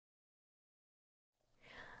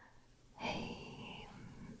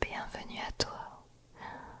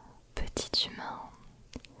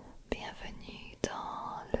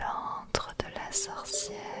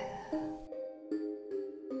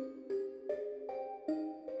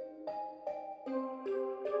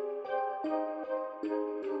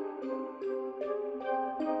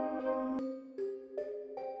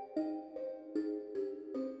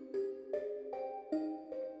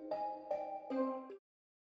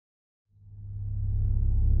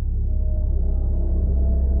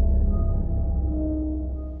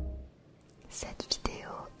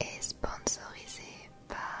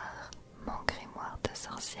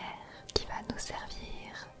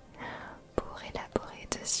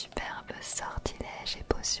sortilèges et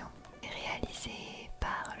potions, réalisé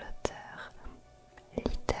par l'auteur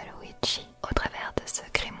Little Witchy. Au travers de ce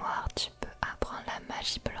grimoire, tu peux apprendre la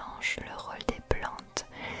magie blanche, le rôle des plantes,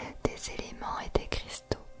 des éléments et des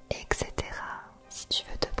cristaux, etc. Si tu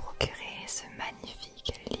veux te procurer ce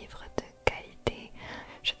magnifique livre de qualité,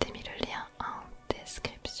 je t'ai mis le lien en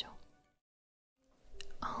description.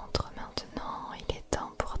 Entre maintenant, il est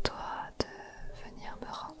temps pour toi de venir me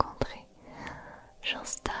rencontrer.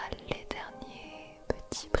 J'installe les derniers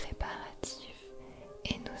petits préparatifs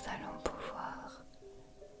et nous allons pouvoir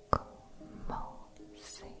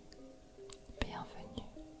commencer. Bienvenue,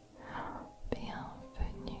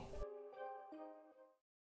 bienvenue.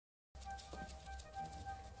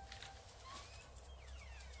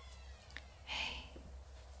 Hey,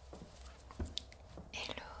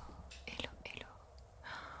 hello, hello, hello.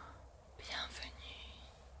 Bienvenue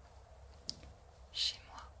chez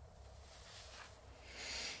moi.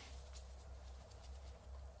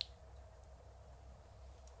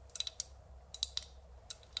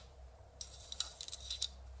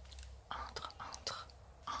 Entre.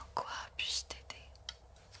 En quoi puis-je t'aider?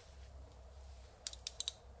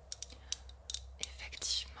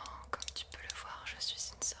 Effectivement, comme tu peux le voir, je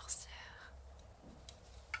suis une sorcière.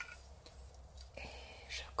 Et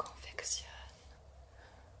je confectionne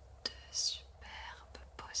de superbes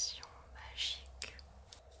potions magiques.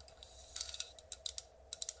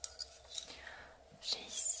 J'ai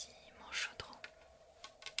ici mon chaudron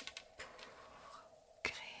pour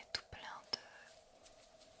créer tout plein de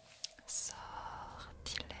sortilèges.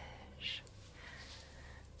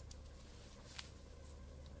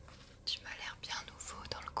 Tu m'as l'air bien nouveau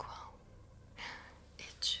dans le coin.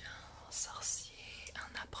 Es-tu un sorcier,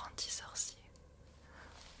 un apprenti sorcier?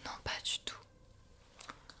 Non, pas du tout.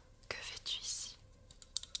 Que fais-tu ici?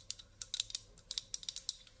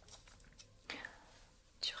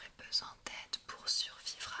 Tu aurais besoin d'aide pour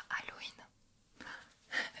survivre à Halloween.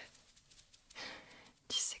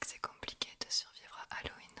 Tu sais que c'est compliqué de survivre à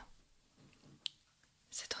Halloween.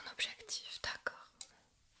 C'est ton objectif, d'accord.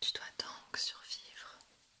 Tu dois donc survivre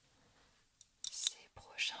ces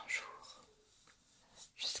prochains jours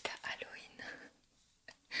jusqu'à Halloween.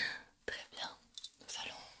 Très bien, nous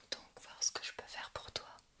allons donc voir ce que je peux faire pour toi.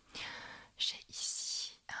 J'ai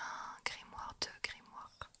ici un grimoire de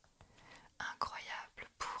grimoires incroyable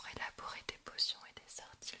pour élaborer des potions et des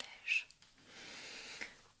sortilèges.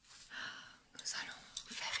 Nous allons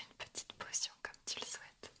faire une petite potion comme tu le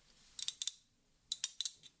souhaites.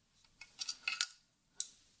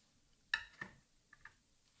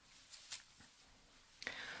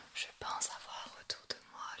 Je pense avoir autour de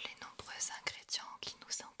moi les nombreux ingrédients qui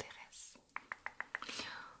nous intéressent.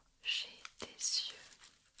 J'ai des yeux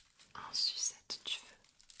en sucette, tu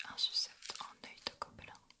veux? Un sucette en œil de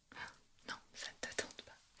gobelin? Non, ça ne te tente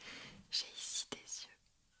pas. J'ai ici des yeux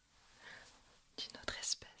d'une autre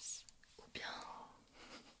espèce. Ou bien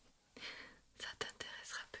ça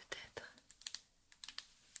t'intéressera peut-être.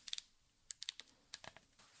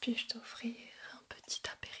 Puis-je t'offrir